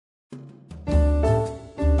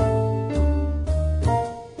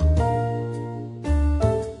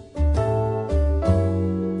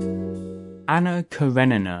Anna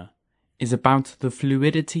Karenina is about the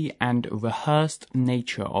fluidity and rehearsed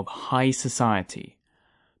nature of high society,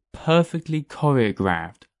 perfectly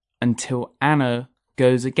choreographed until Anna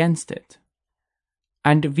goes against it.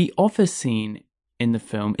 And the office scene in the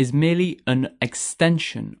film is merely an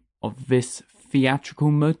extension of this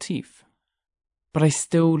theatrical motif. But I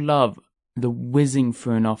still love the whizzing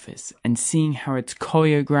through an office and seeing how it's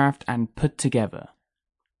choreographed and put together.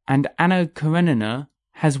 And Anna Karenina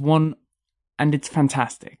has one, and it's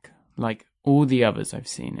fantastic, like all the others I've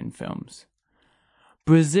seen in films.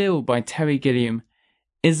 Brazil by Terry Gilliam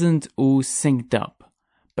isn't all synced up,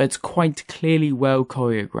 but it's quite clearly well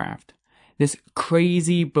choreographed. This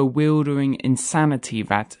crazy, bewildering insanity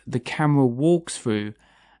that the camera walks through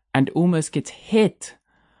and almost gets hit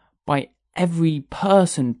by every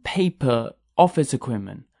person, paper, office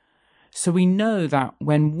equipment. So we know that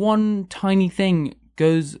when one tiny thing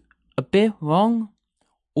goes a bit wrong,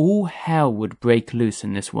 all hell would break loose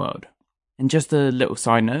in this world. And just a little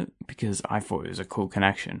side note, because I thought it was a cool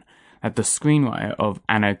connection, that the screenwriter of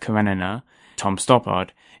Anna Karenina, Tom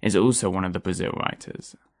Stoppard, is also one of the Brazil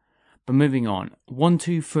writers. But moving on,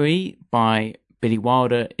 1-2-3 by Billy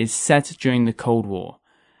Wilder is set during the Cold War.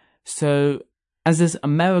 So, as this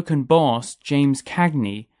American boss, James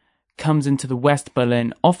Cagney, comes into the West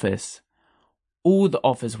Berlin office, all the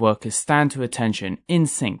office workers stand to attention in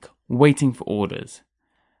sync, waiting for orders.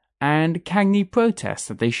 And Cagney protests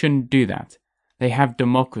that they shouldn't do that. They have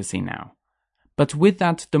democracy now. But with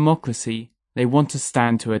that democracy, they want to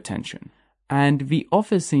stand to attention. And the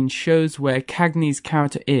office scene shows where Cagney's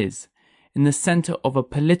character is, in the center of a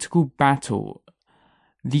political battle,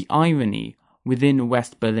 the irony within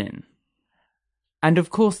West Berlin. And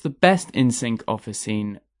of course, the best in-sync office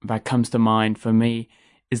scene that comes to mind for me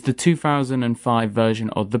is the 2005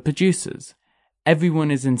 version of The Producers.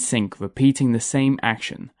 Everyone is in sync, repeating the same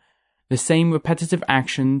action. The same repetitive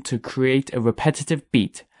action to create a repetitive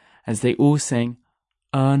beat as they all sing,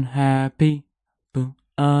 unhappy, boom,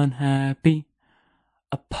 unhappy.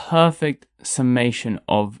 A perfect summation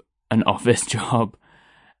of an office job.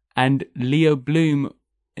 And Leo Bloom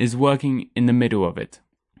is working in the middle of it.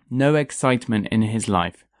 No excitement in his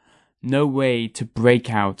life. No way to break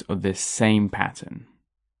out of this same pattern.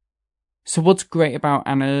 So what's great about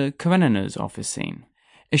Anna Karenina's office scene?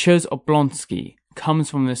 It shows Oblonsky comes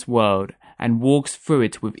from this world and walks through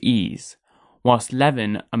it with ease, whilst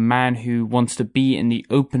Levin, a man who wants to be in the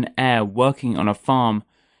open air working on a farm,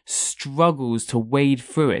 struggles to wade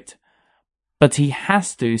through it, but he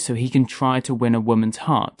has to so he can try to win a woman's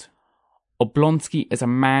heart. Oblonsky is a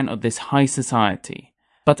man of this high society,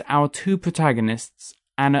 but our two protagonists,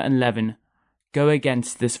 Anna and Levin, go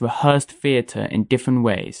against this rehearsed theatre in different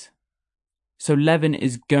ways. So Levin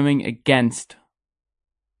is going against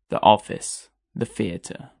the office, the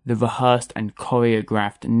theatre, the rehearsed and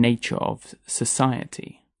choreographed nature of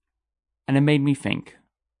society. And it made me think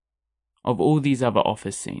of all these other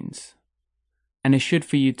office scenes. And it should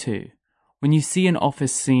for you too. When you see an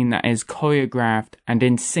office scene that is choreographed and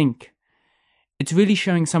in sync, it's really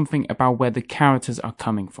showing something about where the characters are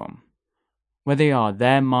coming from, where they are,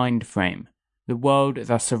 their mind frame, the world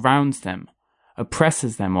that surrounds them,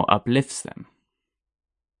 oppresses them or uplifts them.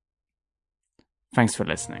 Thanks for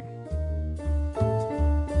listening.